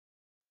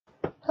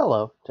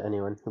Hello to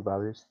anyone who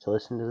bothers to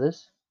listen to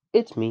this.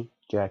 It's me,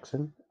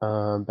 Jackson,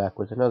 back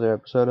with another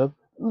episode of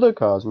The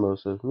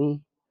Cosmos of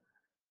Me.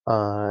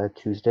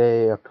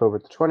 Tuesday, October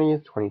the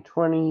 20th,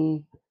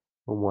 2020,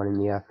 1 in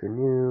the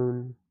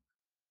afternoon.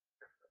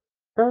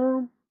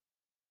 Um,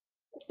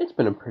 it's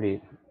been a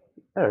pretty,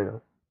 I don't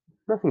know,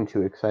 nothing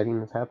too exciting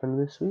has happened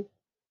this week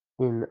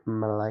in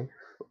my life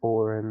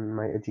or in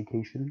my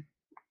education,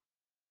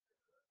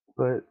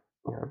 but,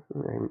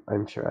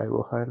 I'm sure I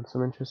will find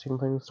some interesting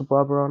things to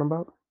blabber on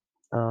about.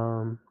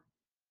 Um,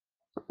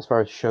 as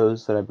far as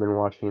shows that I've been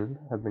watching,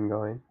 have been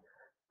going.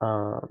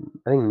 I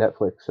think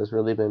Netflix has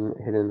really been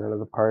hitting out of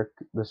the park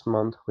this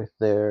month with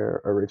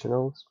their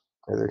originals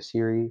or their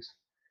series.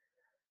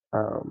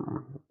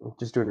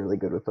 Just doing really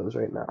good with those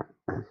right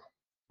now.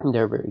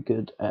 They're very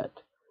good at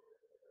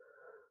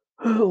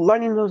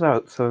lining those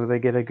out so they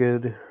get a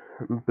good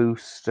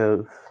boost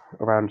of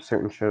around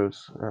certain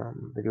shows.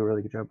 They do a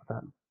really good job with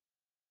that.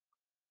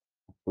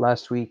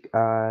 Last week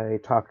I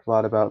talked a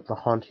lot about The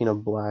Haunting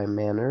of Bly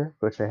Manor,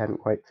 which I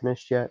hadn't quite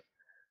finished yet.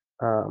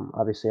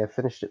 Obviously, I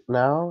finished it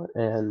now,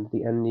 and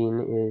the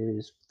ending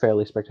is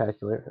fairly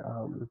spectacular.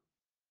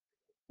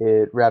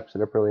 It wraps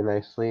it up really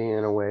nicely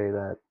in a way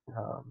that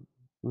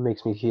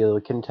makes me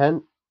feel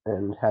content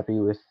and happy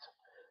with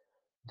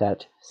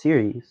that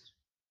series.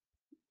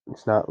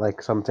 It's not like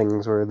some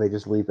things where they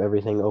just leave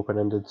everything open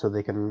ended so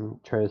they can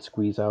try to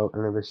squeeze out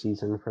another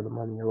season for the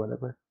money or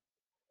whatever.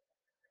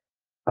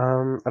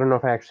 I don't know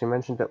if I actually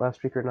mentioned it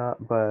last week or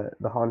not, but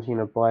The Haunting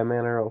of Bly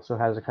Manor also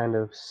has a kind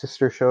of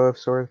sister show of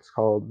sorts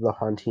called The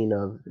Haunting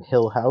of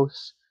Hill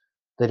House.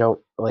 They don't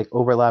like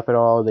overlap at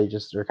all. They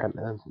just are kind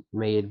of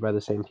made by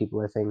the same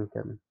people, I think,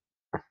 and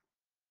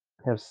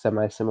have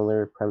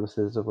semi-similar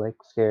premises of like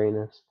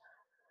scariness.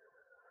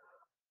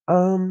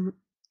 Um,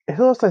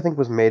 Hill House I think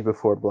was made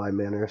before Bly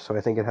Manor, so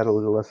I think it had a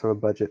little less of a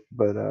budget.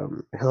 But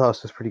Hill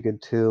House is pretty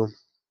good too.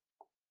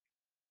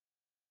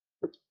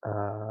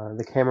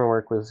 The camera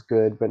work was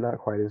good, but not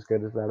quite as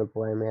good as that of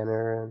Bly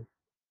Manor.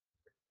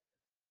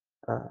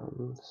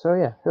 And so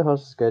yeah, Hill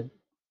House is good.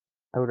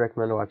 I would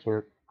recommend watching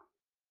it.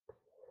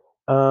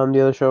 The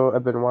other show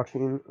I've been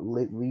watching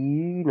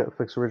lately,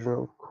 Netflix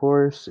original, of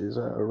course, is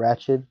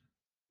Ratched.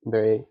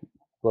 Very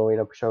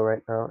blowing up show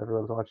right now.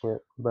 Everyone's watching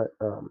it, but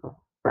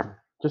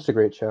just a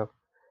great show.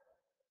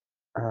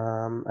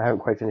 I haven't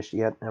quite finished it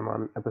yet. I'm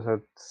on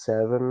episode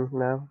 7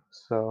 now,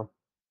 so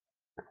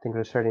I think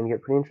they're starting to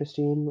get pretty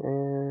interesting.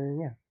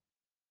 And yeah,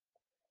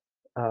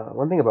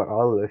 one thing about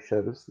all of those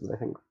shows that I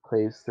think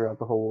plays throughout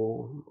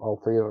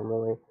all three of them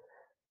really,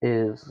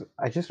 is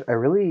I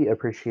really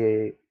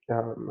appreciate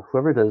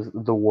whoever does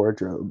the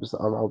wardrobes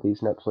on all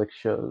these Netflix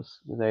shows.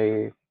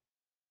 They're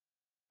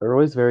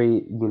always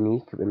very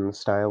unique and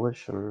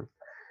stylish, and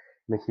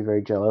make me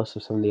very jealous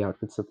of some of the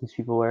outfits that these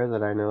people wear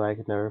that I know I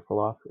could never pull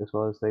off as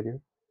well as they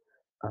do.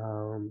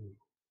 Um,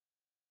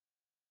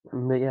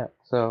 but yeah,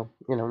 so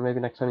maybe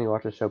next time you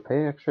watch a show,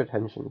 pay extra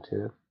attention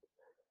to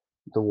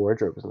the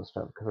wardrobes and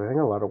stuff because I think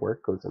a lot of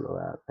work goes into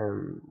that,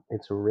 and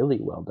it's really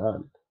well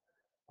done.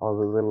 All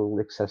the little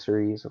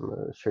accessories and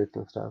the shirts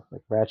and stuff.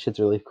 Like Ratchet's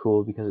really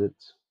cool because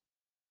it's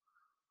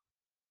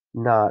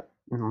not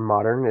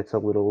modern. It's a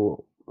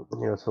little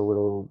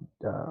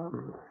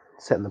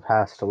set in the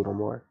past a little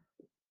more.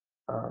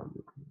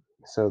 Um,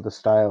 so the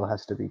style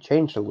has to be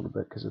changed a little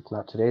bit because it's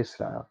not today's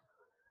style.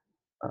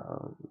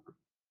 Um,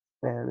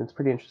 and it's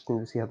pretty interesting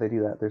to see how they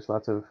do that. There's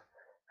lots of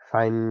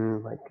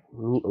fine, like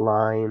neat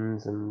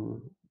lines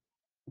and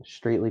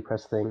straightly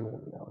pressed things.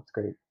 And, it's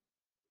great.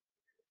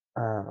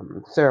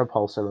 Sarah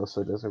Paulson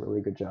also does a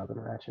really good job in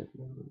Ratchet,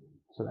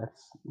 so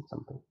that's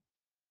something.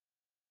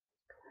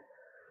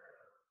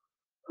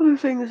 Other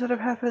things that have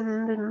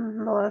happened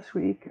in the last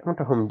week. I went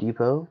to Home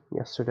Depot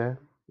yesterday.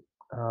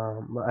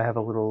 I have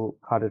a little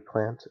potted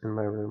plant in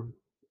my room,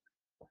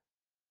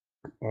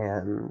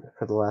 and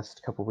for the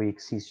last couple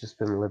weeks, he's just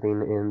been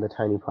living in the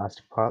tiny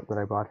plastic pot that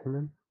I bought him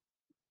in.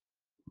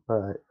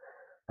 But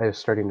I was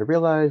starting to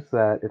realize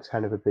that it's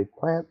kind of a big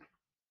plant,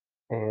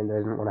 and I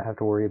didn't want to have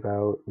to worry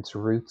about its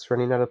roots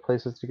running out of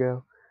places to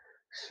go.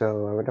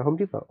 So I went to Home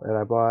Depot and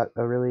I bought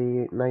a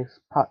really nice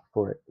pot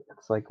for it.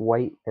 It's like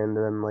white and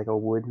then like a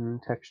wooden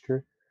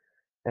texture,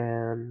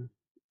 and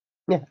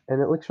yeah,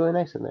 and it looks really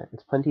nice in there.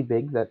 It's plenty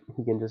big that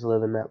he can just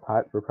live in that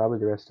pot for probably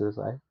the rest of his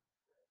life,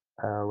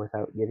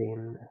 without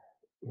getting,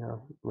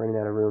 running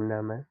out of room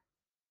down there.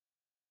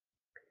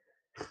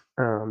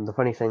 The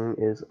funny thing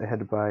is, I had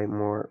to buy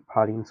more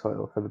potting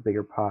soil for the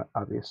bigger pot,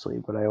 obviously,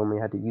 but I only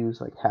had to use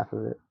like half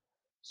of it.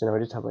 So now I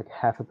just have like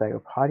half a bag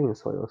of potting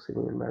soil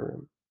sitting in my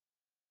room,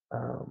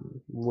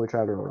 which I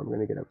don't know what I'm going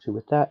to get up to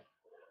with that,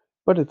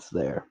 but it's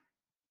there.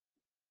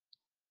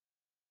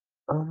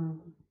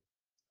 Um,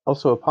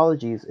 Also,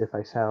 apologies if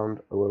I sound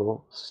a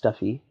little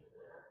stuffy.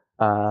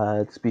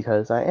 It's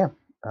because I am.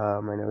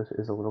 My nose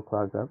is a little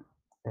clogged up,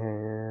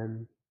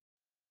 and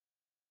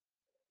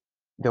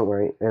don't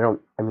worry.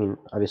 I mean,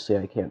 obviously,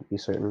 I can't be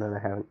certain, and I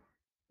haven't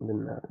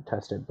been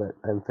tested, but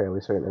I'm fairly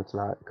certain it's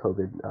not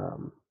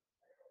COVID.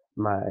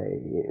 My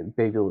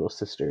baby little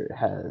sister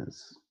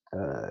has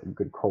a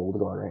good cold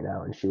going right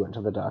now, and she went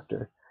to the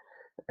doctor,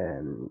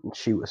 and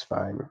she was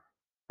fine.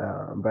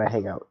 But I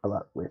hang out a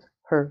lot with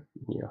her,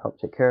 help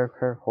take care of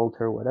her, hold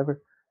her,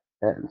 whatever.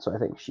 And so I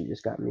think she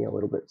just got me a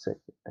little bit sick.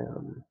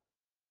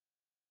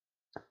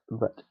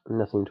 But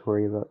nothing to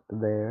worry about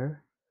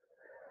there.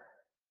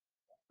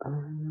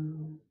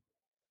 Um,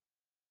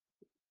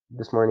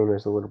 this morning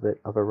was a little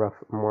bit of a rough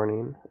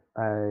morning.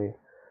 I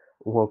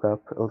woke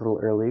up a little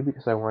early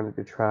because I wanted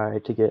to try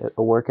to get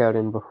a workout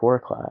in before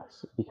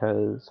class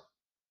because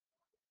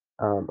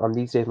on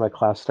these days my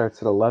class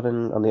starts at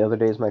 11. On the other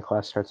days my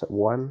class starts at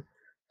 1.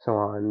 So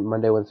on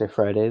Monday, Wednesday,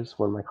 Fridays,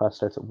 when my class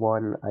starts at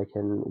 1, I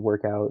can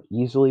work out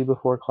easily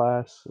before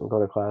class, go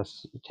to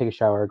class, take a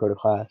shower, go to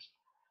class,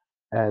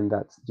 and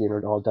that's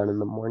all done in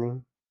the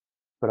morning.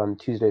 But on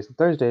Tuesdays and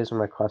Thursdays, when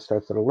my class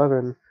starts at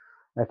 11,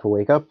 I have to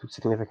wake up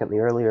significantly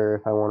earlier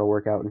if I want to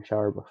work out and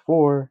shower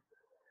before.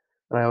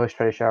 And I always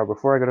try to shower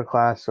before I go to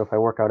class, so if I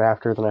work out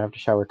after, then I have to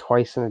shower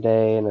twice in a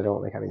day, and I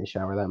don't like having to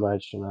shower that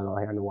much, and I don't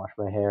like having to wash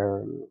my hair,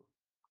 and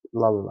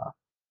blah, blah,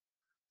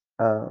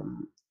 blah.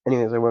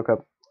 Anyways, I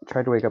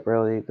tried to wake up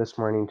early this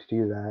morning to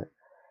do that,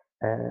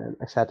 and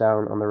I sat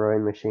down on the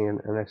rowing machine,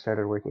 and I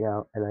started working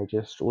out, and I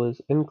just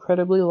was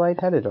incredibly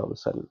lightheaded all of a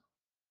sudden.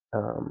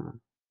 Um,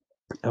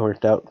 I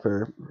worked out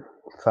for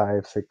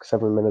 5, 6,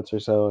 7 minutes or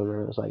so, and then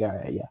I was like, all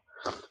right, yeah,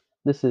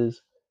 this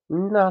is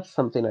not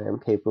something I am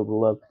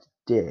capable of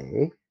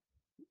today.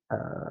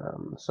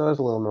 So I was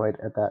a little annoyed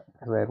at that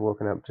because I had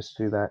woken up just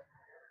to do that.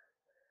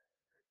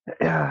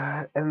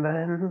 And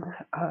then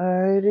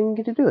I didn't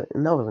get to do it,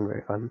 and that wasn't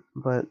very fun.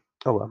 But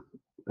oh well.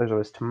 There's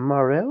always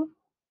tomorrow.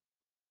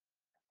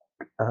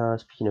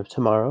 Speaking of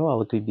tomorrow,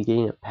 I'll be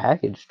getting a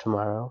package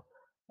tomorrow.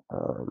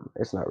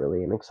 It's not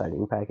really an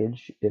exciting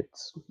package.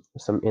 It's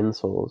some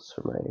insoles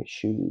for my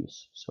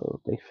shoes,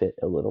 so they fit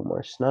a little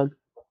more snug.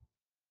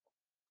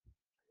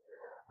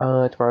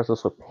 Tomorrow's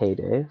also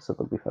payday, so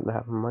it'll be fun to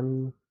have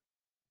money.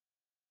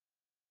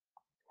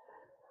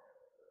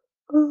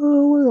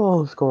 What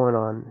else is going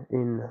on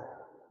in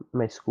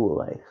my school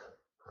life?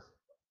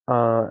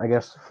 I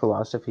guess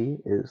philosophy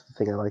is the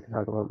thing I like to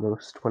talk about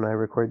most when I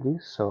record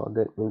these, so I'll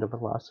get into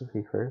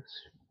philosophy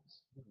first.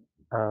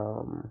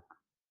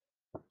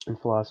 In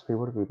philosophy,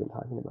 what have we been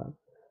talking about?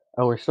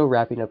 Oh, we're still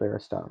wrapping up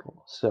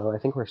Aristotle. So I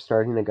think we're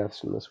starting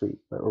Augustine this week,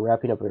 but we're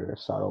wrapping up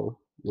Aristotle,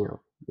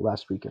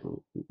 last week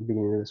and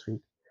beginning of this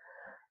week.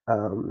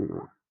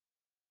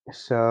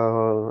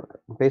 So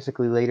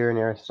basically, later in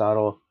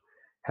Aristotle,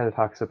 kind of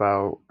talks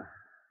about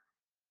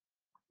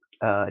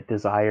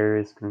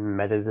desires,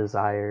 meta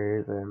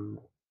desires, and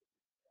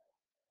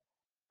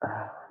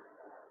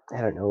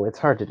I don't know. It's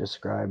hard to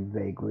describe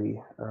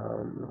vaguely.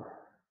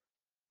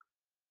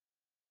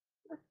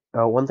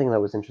 One thing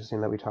that was interesting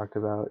that we talked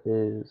about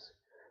is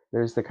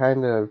there's the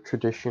kind of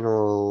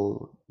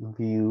traditional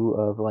view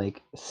of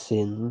like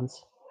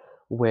sins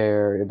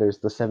where there's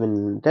the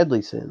 7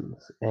 deadly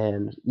sins,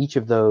 and each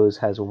of those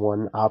has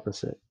one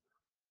opposite.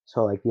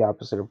 So, like, the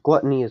opposite of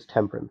gluttony is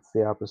temperance.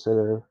 The opposite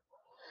of,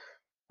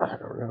 I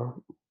don't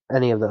know,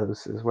 any of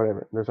those is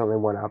whatever. There's only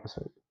one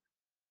opposite.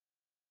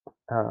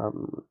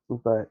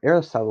 But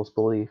Aristotle's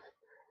belief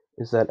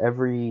is that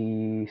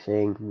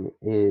everything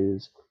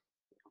is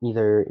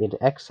either in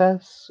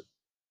excess.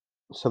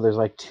 So there's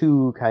like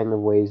two kind of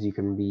ways you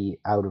can be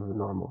out of the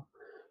normal.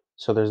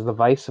 So there's the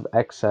vice of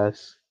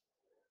excess,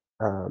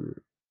 um,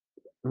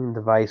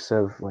 the vice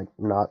of like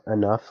not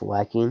enough,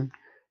 lacking,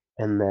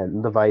 and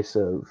then the vice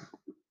of,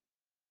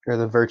 or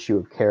the virtue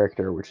of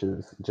character, which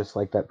is just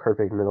like that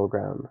perfect middle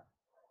ground.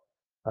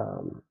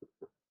 Um,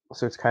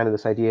 so it's kind of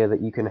this idea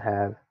that you can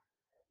have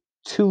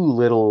too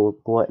little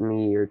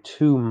gluttony or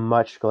too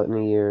much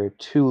gluttony or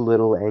too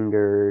little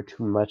anger or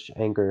too much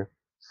anger.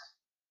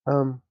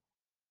 Um,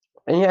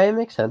 and yeah, it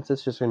makes sense.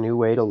 It's just a new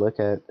way to look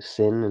at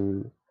sin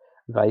and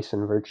vice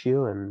and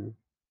virtue, and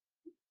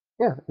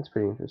yeah, it's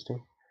pretty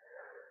interesting.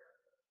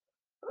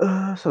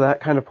 So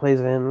that kind of plays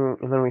in,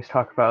 and then we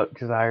talk about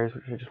desires,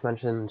 which I just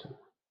mentioned.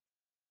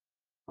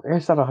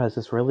 Aristotle has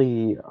this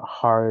really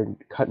hard,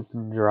 cut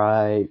and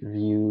dry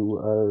view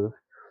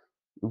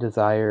of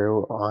desire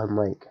on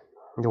like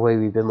the way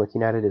we've been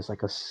looking at it is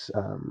like a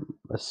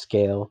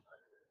scale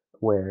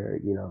where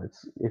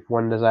it's if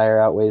one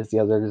desire outweighs the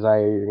other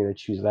desire, you're going to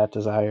choose that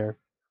desire.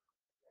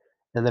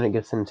 And then it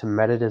gets into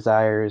meta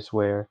desires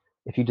where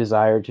if you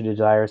desire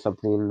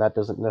something, that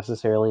doesn't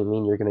necessarily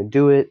mean you're going to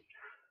do it.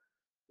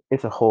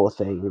 It's a whole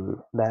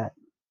thing that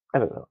I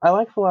don't know. I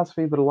like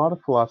philosophy, but a lot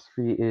of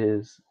philosophy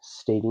is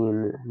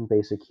stating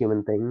basic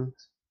human things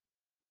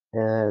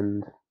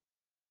and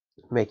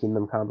making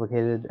them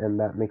complicated, and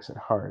that makes it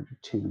hard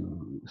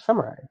to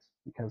summarize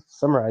because the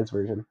summarized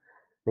version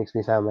makes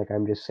me sound like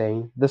I'm just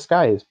saying the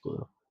sky is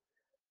blue.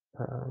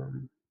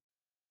 Um,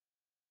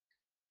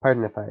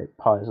 Pardon if I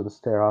pause and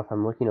stare off.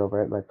 I'm looking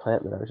over at my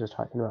plant that I was just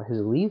talking about. His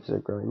leaves are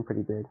growing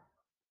pretty big.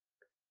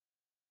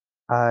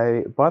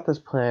 I bought this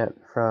plant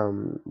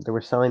they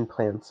were selling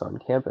plants on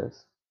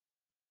campus,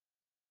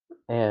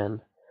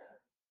 and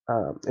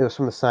it was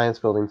from the science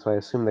building, so I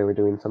assumed they were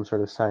doing some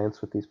sort of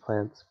science with these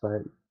plants,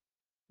 but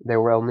They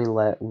were only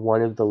let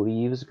one of the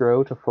leaves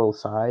grow to full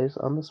size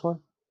on this one.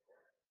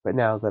 But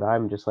now that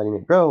I'm just letting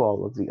it grow,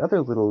 all of the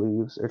other little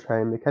leaves are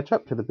trying to catch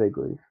up to the big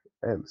leaf.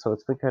 And so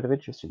it's been kind of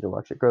interesting to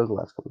watch it grow the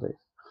last couple days.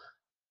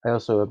 I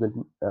also have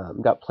been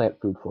got plant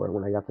food for it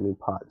when I got the new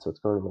pot, so it's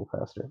growing a little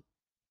faster.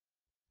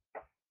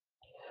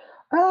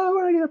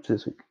 What did I get up to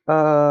this week?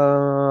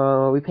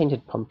 We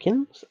painted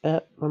pumpkins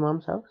at my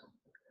mom's house.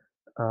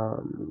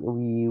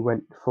 We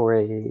went for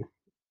a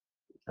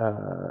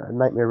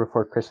Nightmare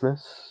Before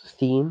Christmas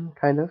theme,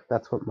 kind of.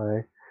 That's what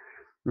my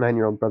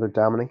 9-year-old brother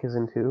Dominic is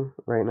into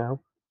right now,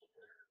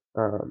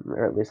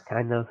 or at least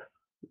kind of.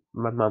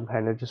 My mom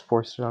kind of just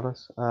forced it on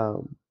us.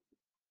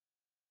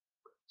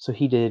 So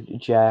he did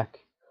Jack.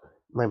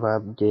 My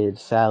mom did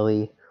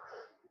Sally.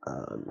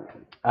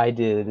 I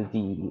did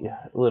the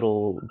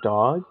little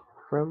dog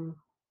from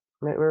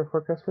Nightmare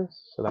Before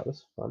Christmas, so that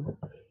was fun.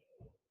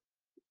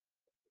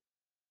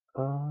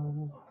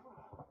 Um,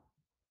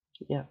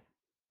 yeah,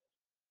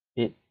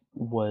 it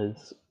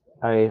was.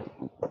 I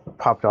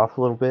popped off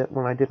a little bit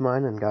when I did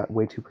mine and got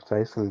way too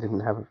precise and didn't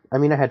have. I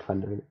mean, I had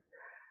fun doing it,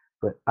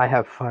 but I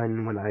have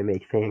fun when I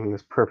make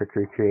things perfect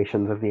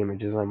recreations of the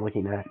images I'm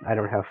looking at. I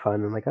don't have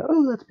fun in like a,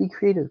 oh, let's be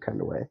creative kind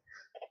of way.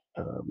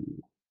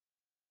 Um,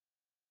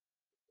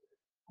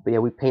 but yeah,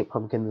 we paint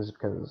pumpkins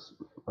because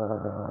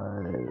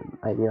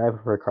I mean I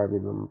prefer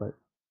carving them, but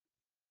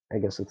I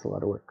guess it's a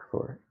lot of work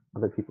for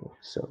other people,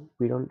 so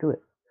we don't do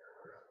it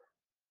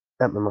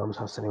at my mom's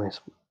house, anyways.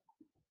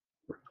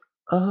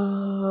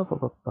 Blah,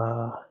 blah,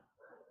 blah.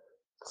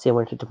 See, I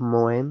went to Des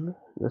Moines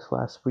this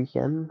last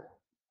weekend.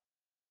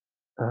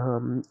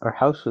 Our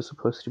house was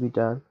supposed to be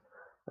done.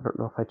 I don't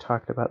know if I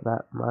talked about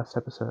that in last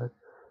episode.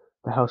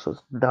 The house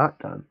was not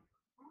done.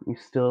 We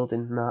still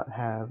did not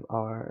have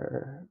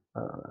our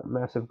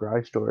massive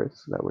garage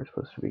doors that we're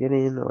supposed to be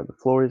getting, or the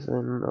floors in,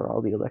 or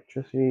all the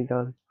electricity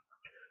done.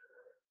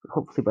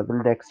 Hopefully by the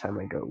next time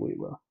I go, we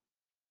will.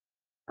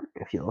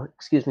 If you'll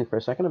excuse me for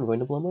a second, I'm going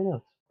to blow my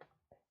nose.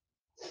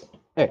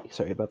 Hey,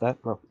 sorry about that.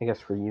 Well, I guess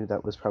for you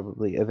that was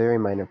probably a very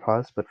minor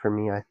pause, but for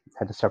me, I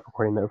had to stop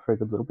recording there for a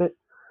good little bit.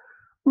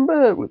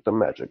 But with the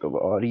magic of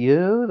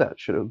audio, that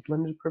should have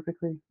blended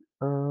perfectly.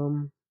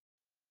 Yeah.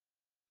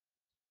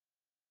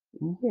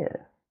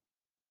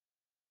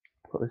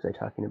 What was I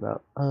talking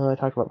about? I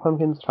talked about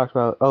pumpkins. Talked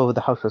about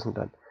the house wasn't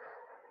done.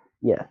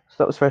 Yeah, so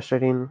that was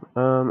frustrating.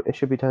 It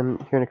should be done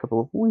here in a couple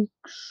of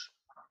weeks.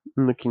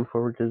 I'm looking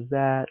forward to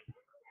that.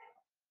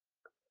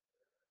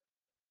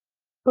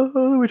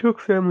 We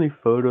took family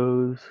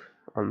photos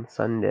on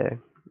Sunday,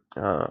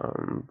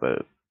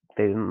 but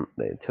they didn't.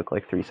 They took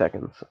like 3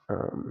 seconds.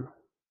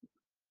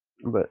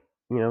 But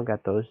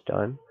got those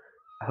done.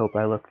 I hope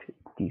I looked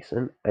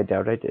decent. I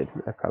doubt I did.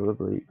 I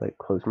probably like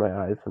closed my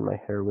eyes and my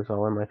hair was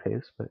all on my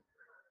face, but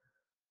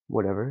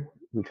whatever.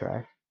 We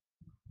try.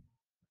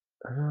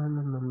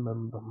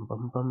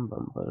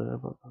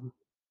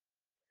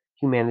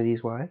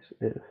 Humanities wise,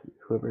 if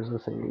whoever's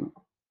listening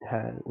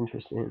had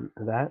interest in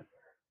that,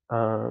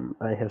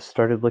 I have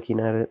started looking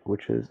at it,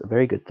 which is a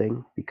very good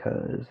thing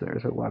because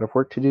there's a lot of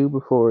work to do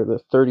before the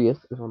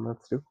 30th is when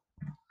that's due.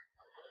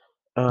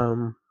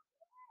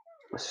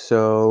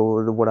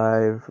 So what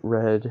I've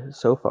read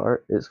so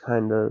far is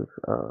kind of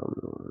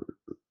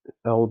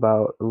all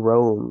about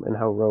Rome and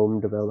how Rome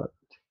developed,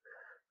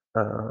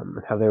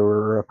 how they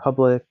were a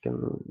republic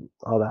and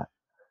all that.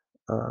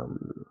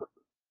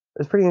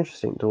 It's pretty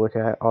interesting to look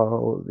at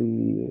all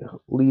the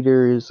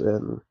leaders,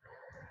 and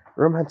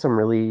Rome had some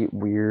really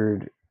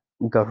weird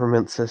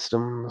government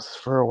systems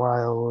for a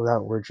while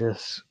that were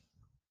just,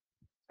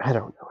 I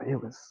don't know, it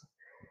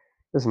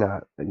was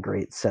not a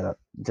great setup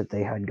that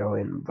they had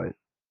going, but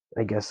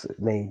I guess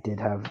they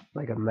did have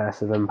like a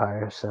massive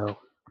empire, so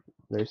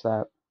there's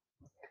that.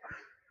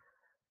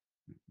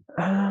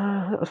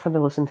 It was fun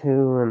to listen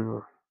to,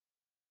 and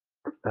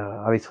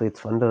obviously it's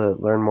fun to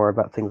learn more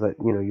about things that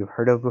you've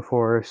heard of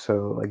before.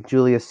 So like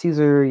Julius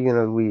Caesar,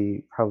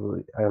 we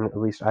probably, at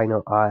least I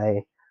know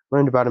I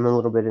learned about him a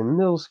little bit in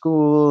middle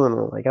school,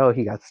 and like, oh,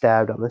 he got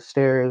stabbed on the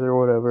stairs or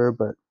whatever,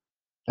 but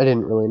I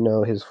didn't really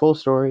know his full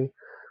story.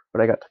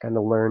 But I got to kind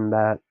of learn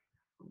that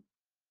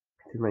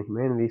through my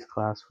humanities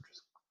class, which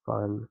was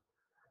fun.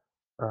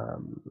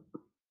 Um,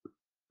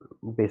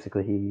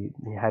 Basically, he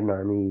had an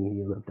army.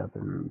 He lived up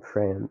in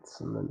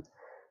France, and then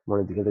one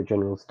of the other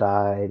generals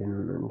died,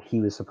 and he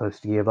was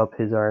supposed to give up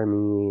his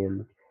army,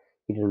 and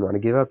he didn't want to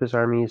give up his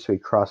army, so he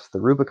crossed the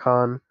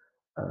Rubicon,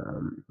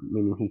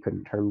 meaning he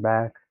couldn't turn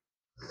back,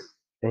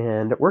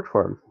 and it worked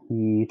for him.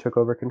 He took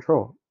over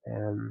control,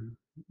 and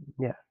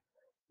yeah,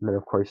 and then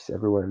of course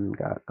everyone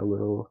got a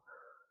little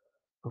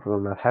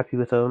not happy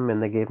with him,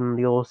 and they gave him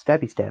the old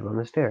stabby stab on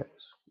the stairs.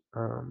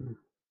 So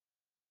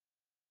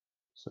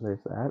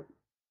there's that.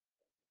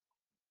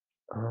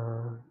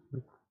 Um,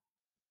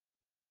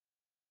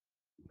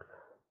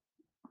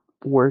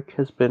 Work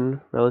has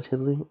been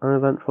relatively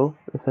uneventful,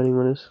 if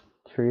anyone is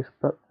curious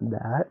about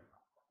that.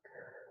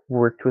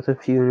 Worked with a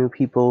few new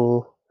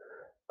people.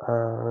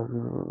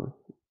 There's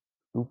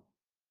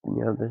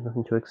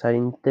nothing too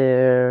exciting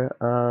there.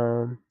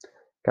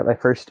 got my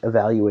first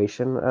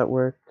evaluation at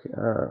work. They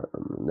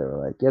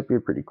were like, "Yep,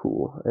 you're pretty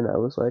cool," and I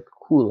was like,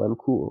 "Cool, I'm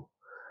cool."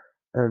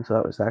 And so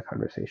that was that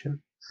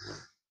conversation.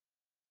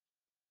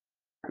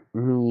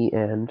 Me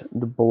and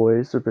the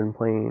boys have been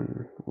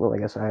playing. Well, I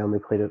guess I only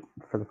played it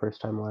for the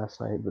first time last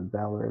night, but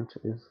Valorant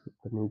is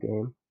the new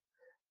game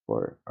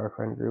for our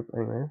friend group,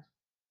 anyways.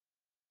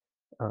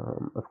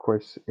 Of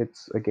course,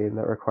 it's a game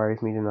that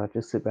requires me to not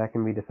just sit back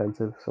and be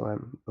defensive, so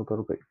I'm a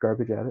little bit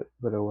garbage at it,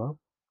 but oh well.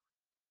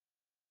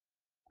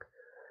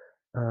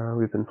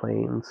 We've been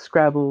playing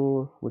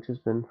Scrabble, which has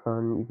been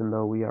fun, even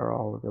though we are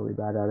all really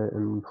bad at it,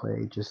 and we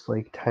play just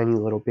like tiny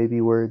little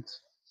baby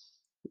words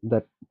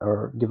that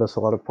are give us a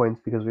lot of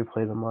points because we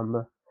play them on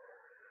the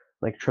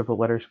like triple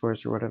letter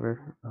scores or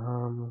whatever.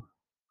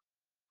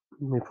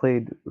 We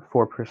played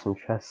four-person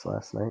chess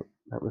last night.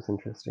 That was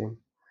interesting.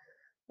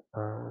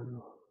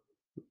 Um,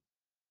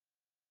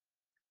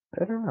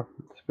 I don't know.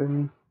 It's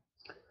been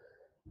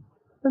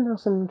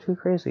nothing too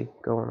crazy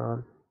going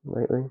on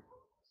lately.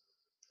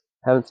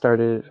 Haven't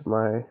started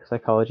my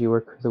psychology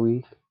work for the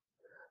week.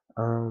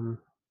 Um,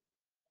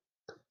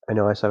 I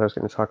know I said I was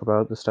going to talk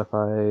about the stuff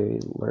I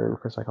learned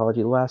for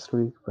psychology last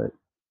week, but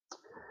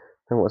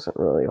there wasn't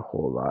really a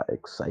whole lot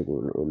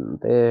exciting in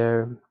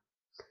there.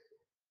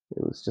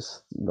 It was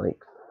just like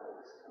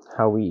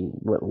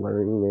what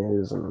learning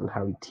is and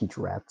how we teach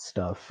rat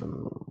stuff,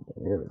 and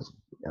it was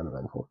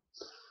uneventful.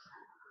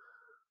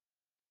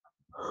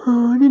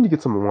 I need to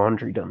get some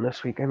laundry done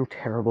this week. I'm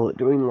terrible at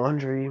doing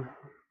laundry.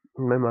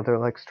 My mother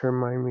likes to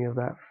remind me of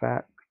that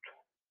fact.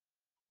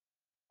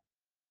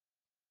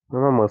 My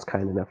mom was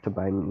kind enough to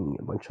buy me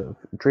a bunch of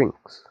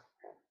drinks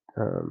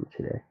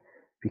today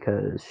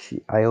because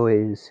I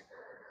always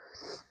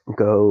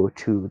go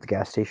to the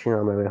gas station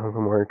on my way home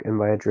from work and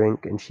buy a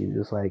drink, and she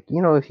was like,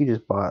 if you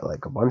just bought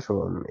like a bunch of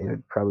them, it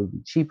would probably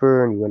be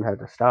cheaper and you wouldn't have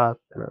to stop.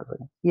 And I was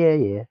like, yeah,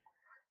 yeah.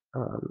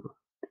 Um,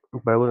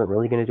 but I wasn't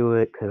really going to do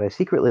it because I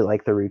secretly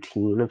like the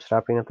routine of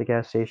stopping at the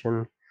gas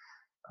station.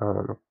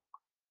 Um,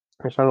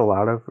 there's not a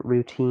lot of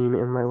routine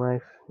in my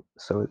life,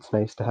 so it's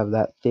nice to have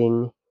that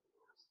thing.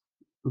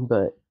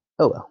 But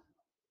oh well.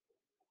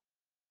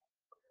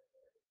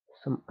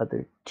 Some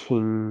other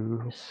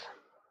things.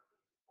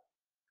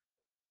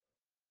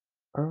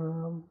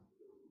 Um,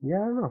 yeah,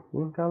 I don't know.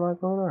 We got a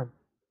lot going on.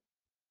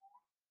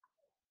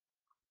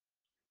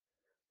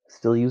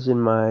 Still using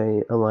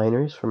my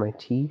aligners for my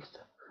teeth.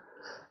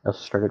 I also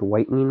started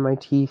whitening my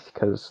teeth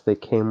because they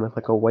came with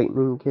like a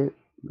whitening kit.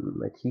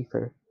 My teeth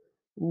are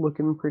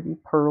looking pretty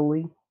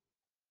pearly.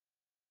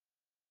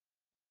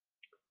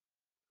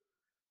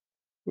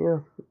 Yeah,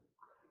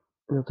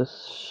 I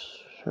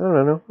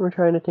don't know. We're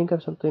trying to think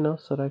of something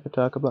else that I could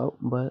talk about,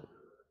 but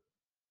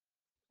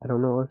I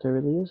don't know if there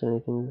really is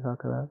anything to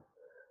talk about.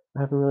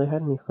 I haven't really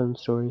had any fun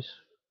stories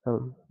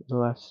from the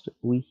last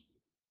week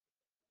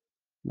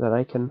that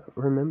I can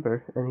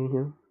remember.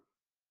 Anywho,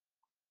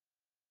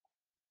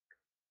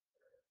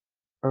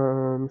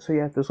 so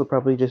yeah, this will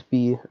probably just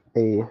be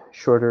a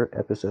shorter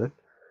episode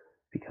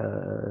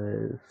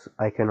because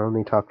I can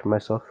only talk to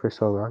myself for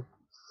so long.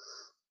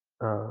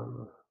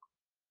 Um,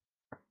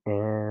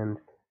 and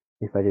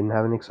if I didn't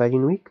have an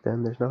exciting week,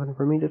 then there's nothing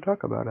for me to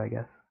talk about, I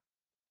guess.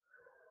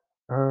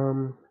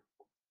 Um,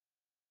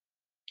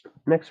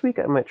 Next week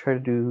I might try to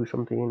do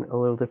something a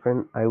little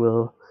different. I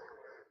will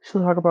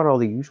still talk about all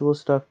the usual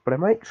stuff, but I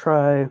might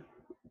try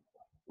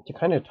to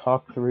kind of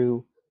talk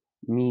through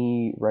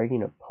me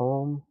writing a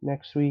poem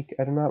next week.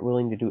 I'm not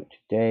willing to do it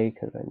today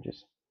because I'm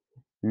just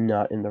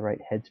not in the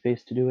right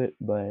headspace to do it,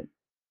 but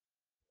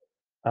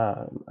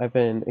I've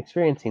been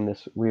experiencing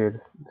this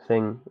weird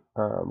thing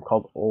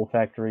called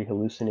olfactory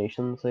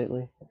hallucinations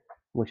lately,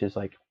 which is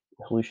like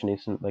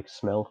hallucination, like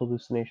smell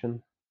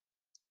hallucination,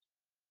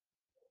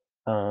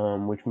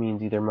 which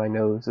means either my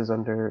nose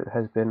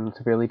has been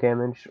severely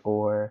damaged,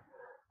 or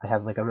I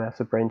have like a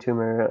massive brain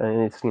tumor,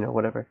 and it's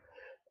whatever.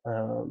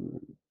 Um,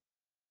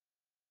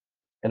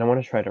 and I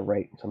want to try to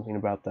write something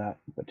about that,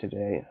 but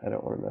today I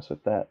don't want to mess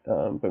with that.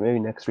 But maybe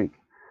next week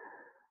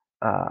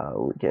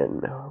we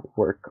can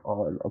work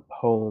on a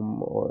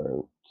poem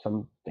or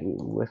something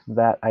with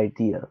that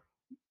idea.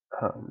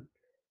 Um,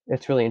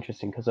 it's really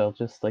interesting because I'll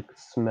just like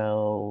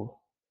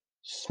smell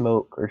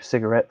smoke or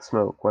cigarette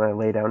smoke when I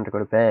lay down to go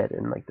to bed,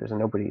 and like there's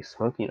nobody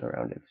smoking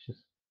around. It's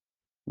just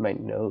my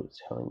nose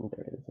telling me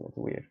there is, and it's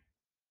weird.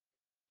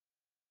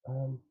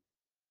 Um,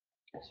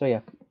 so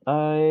yeah,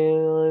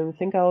 I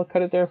think I'll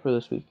cut it there for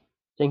this week.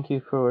 Thank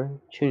you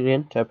for tuning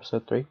in to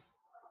episode 3.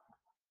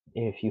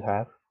 If you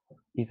have,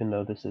 even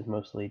though this is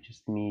mostly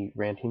just me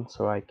ranting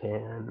so I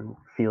can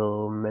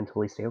feel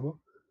mentally stable.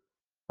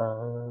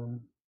 So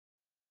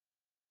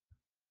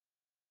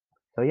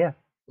yeah,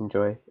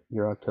 enjoy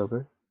your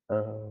October.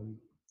 Um,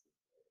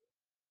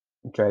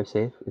 Drive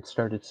safe. It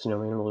started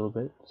snowing a little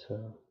bit,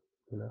 so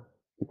keep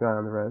an eye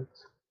on the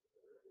roads.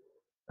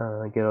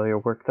 Get all your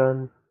work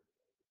done.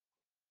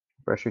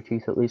 Brush your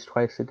teeth at least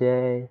twice a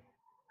day,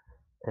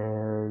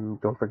 and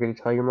don't forget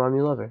to tell your mom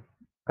you love her.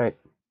 All right,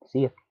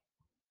 see ya.